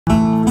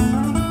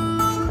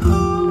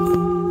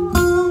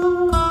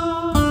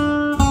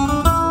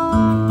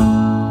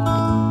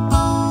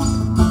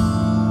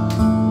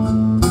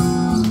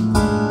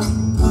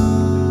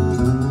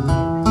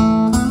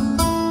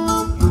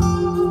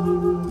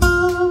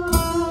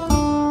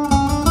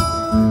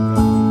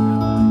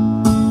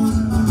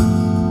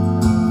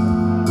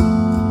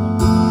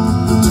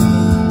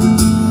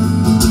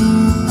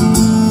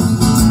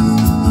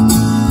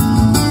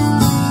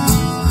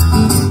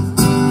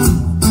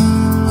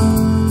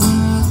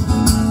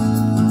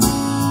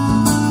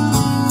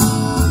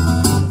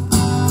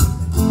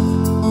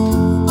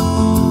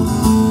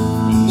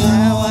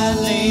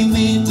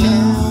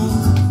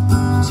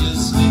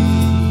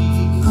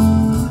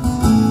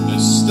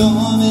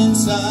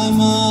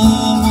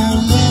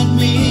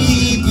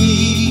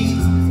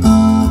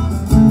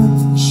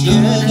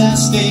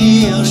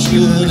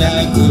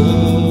I go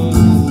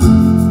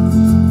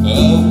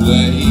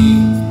away.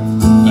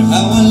 But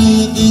how I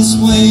live this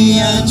way,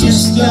 I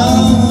just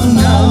don't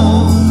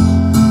know.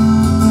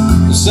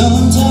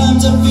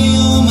 Sometimes I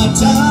feel my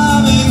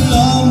time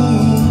alone,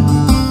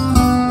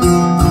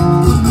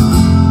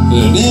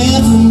 and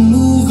every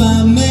move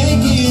I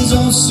make is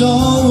oh so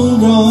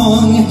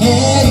wrong.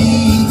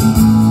 Hey,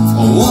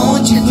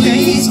 won't you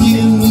please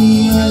give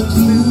me a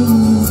clue?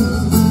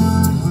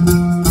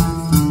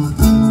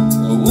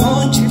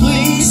 Won't you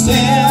please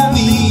tell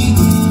me?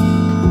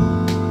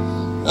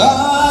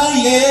 Oh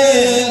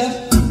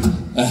yeah,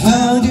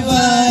 how do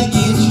I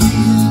get you?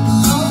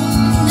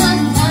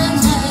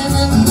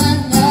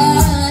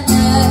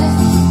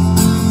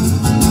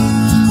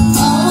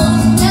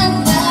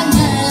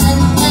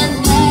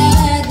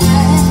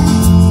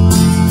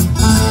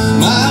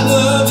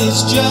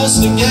 It's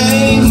just a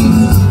game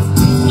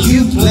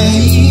you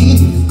play,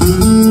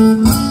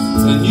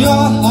 and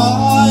your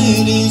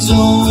heart is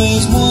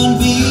always one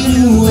beat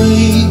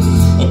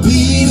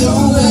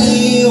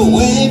away, a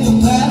wave of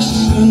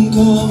passion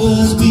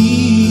covers me,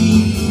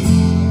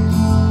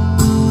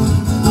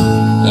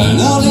 and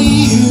only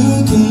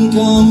you can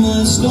calm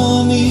my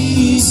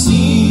stormy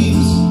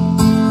seas.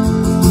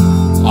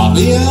 I'll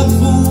be a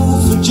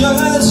fool for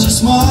just your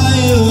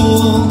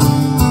smile,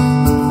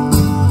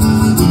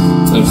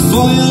 but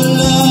for your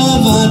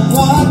love I'd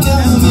walk a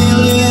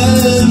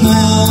million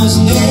miles.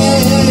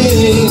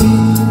 Hey,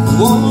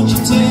 won't you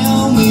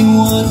tell me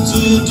what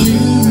to do?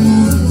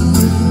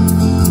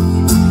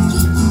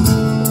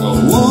 Oh,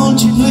 won't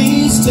you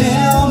please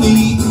tell me?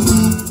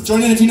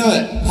 Join in if you know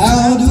it.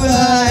 How do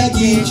I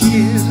get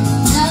you?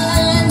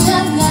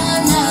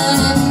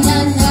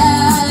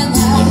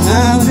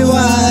 How do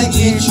I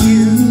get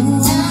you?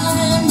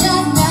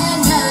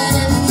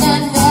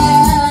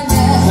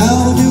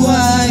 How do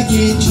I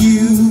get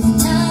you?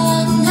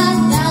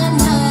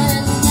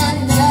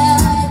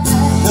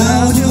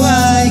 How do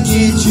I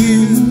get you?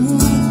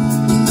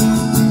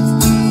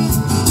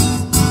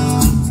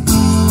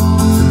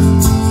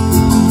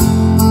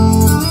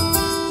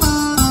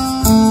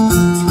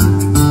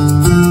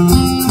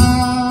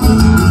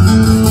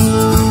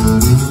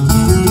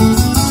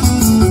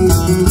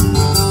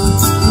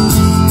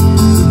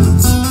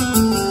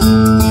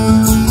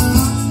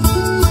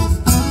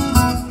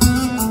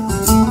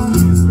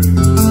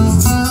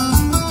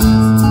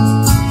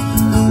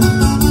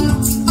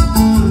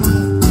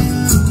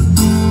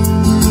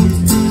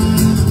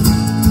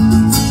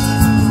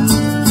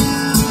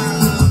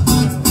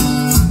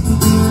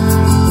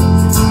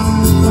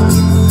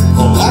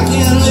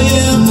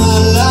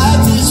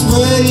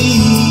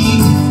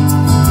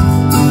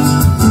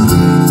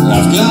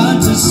 I've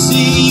got to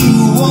see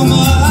you,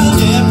 woman,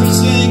 every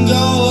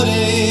single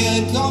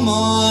day. Come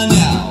on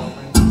now.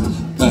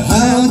 But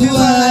how do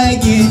I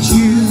get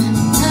you?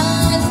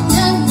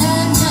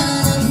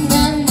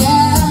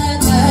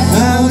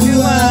 How do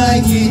I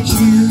get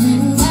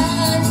you?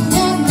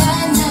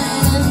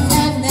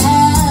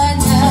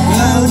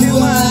 How do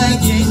I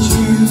get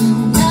you?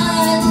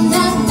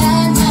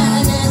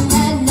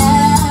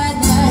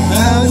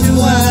 How do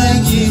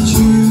I get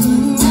you?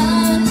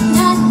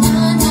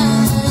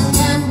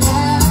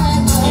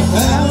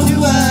 How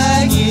do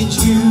I get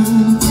you?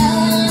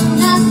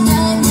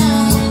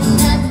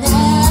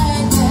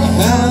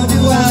 How do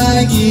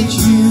I get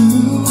you?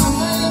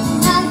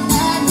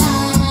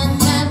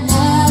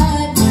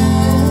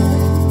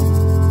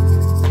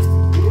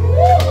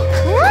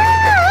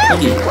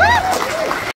 Thank you.